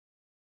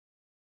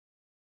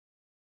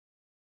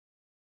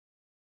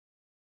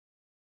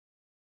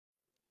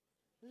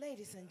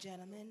Ladies and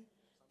gentlemen,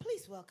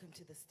 please welcome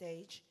to the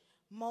stage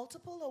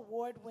multiple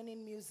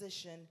award-winning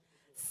musician,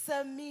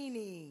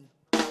 SAMINI.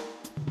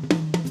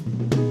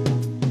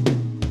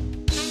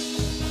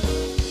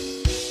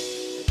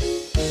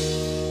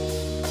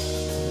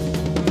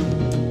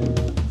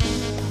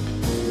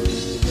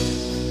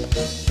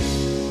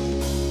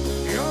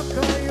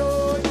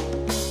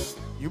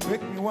 You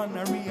make me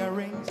wanna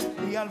rearrange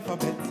the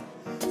alphabet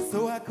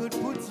so I could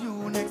put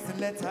you next to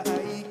letter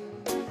I.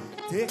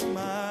 Take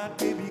my heart,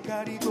 baby,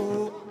 carry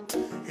go.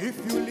 If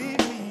you leave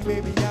me,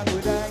 baby, I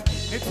go die.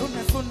 It's on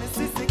the sun,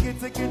 sissy,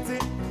 kitty.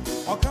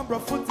 Or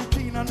Cambra footy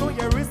clean, I know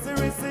you're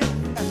rissy.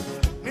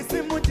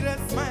 Nisi mujre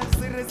smile,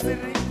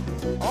 siri.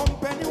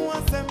 Penny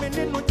one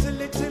semini no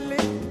chili.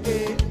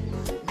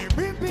 Me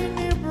baby,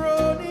 ni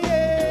brony,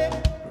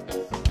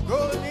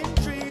 golden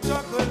tree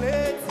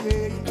chocolate,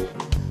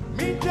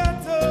 me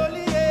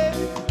jatoli,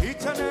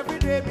 each and every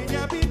day, me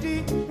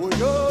nyabidi,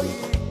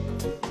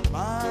 woyoyi,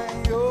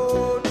 my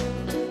own.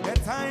 The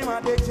time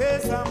I dey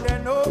chase, I'm there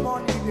no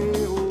money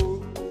dey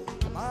oh,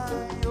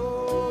 my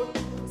own.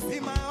 See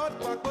my hot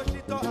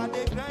pakoshito, I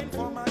dey grind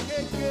for my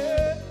cake,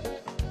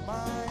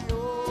 my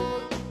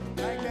own.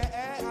 Like the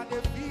air, I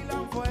dey feel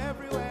am for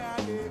everywhere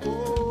I dey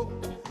go,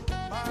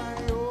 my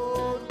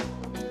own.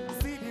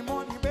 See the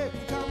money, baby,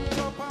 come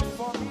chop am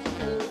for me.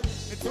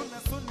 It's on the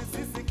sunny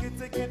sissy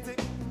kitty.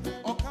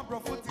 Or Cambra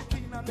footy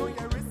clean, I know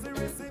you're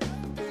rissy.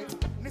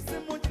 Nisi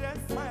mujre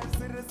smile,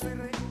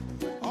 siri.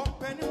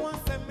 Penny one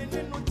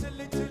semini no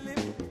chili.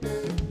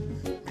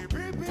 Me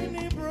baby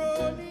ni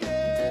brony,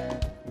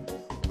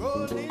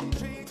 golden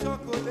tree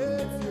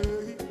chocolate,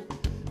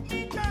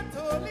 me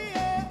jatoli,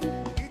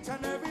 each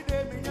and every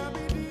day me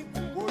nyabidi,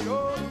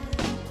 woyoyi,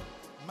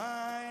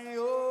 my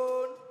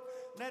own.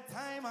 The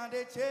time I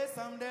dey chase,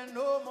 I'm there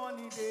no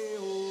money they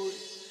owe.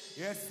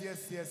 Yes.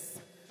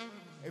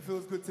 It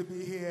feels good to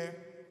be here,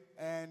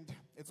 and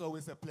it's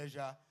always a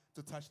pleasure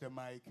to touch the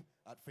mic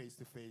at Face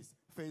to Face,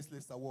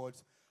 Faceless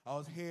Awards. I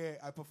was here,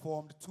 I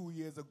performed 2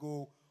 years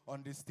ago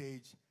on this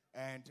stage,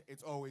 and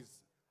it's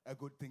always a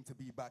good thing to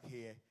be back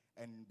here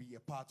and be a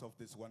part of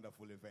this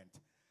wonderful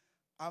event.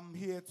 I'm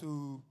here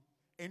to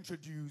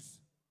introduce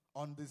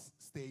on this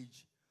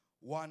stage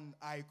one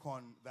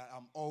icon that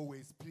I'm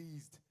always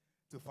pleased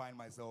to find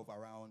myself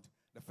around.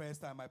 The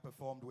first time I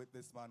performed with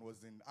this man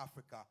was in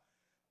Africa,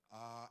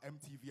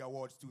 MTV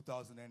Awards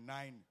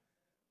 2009,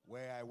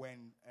 where I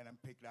went and I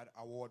picked that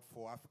award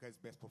for Africa's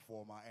Best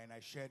Performer, and I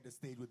shared the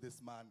stage with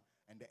this man,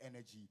 and the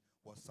energy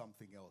was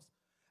something else.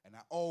 And I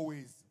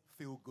always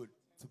feel good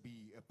to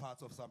be a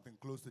part of something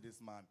close to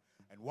this man,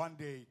 and one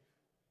day,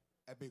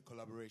 a big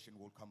collaboration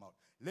will come out.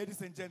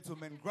 Ladies and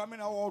gentlemen, Grammy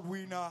Award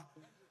winner,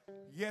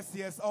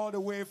 yes, all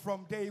the way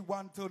from day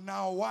one till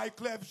now,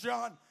 Wyclef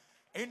Jean,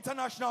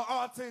 international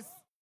artist.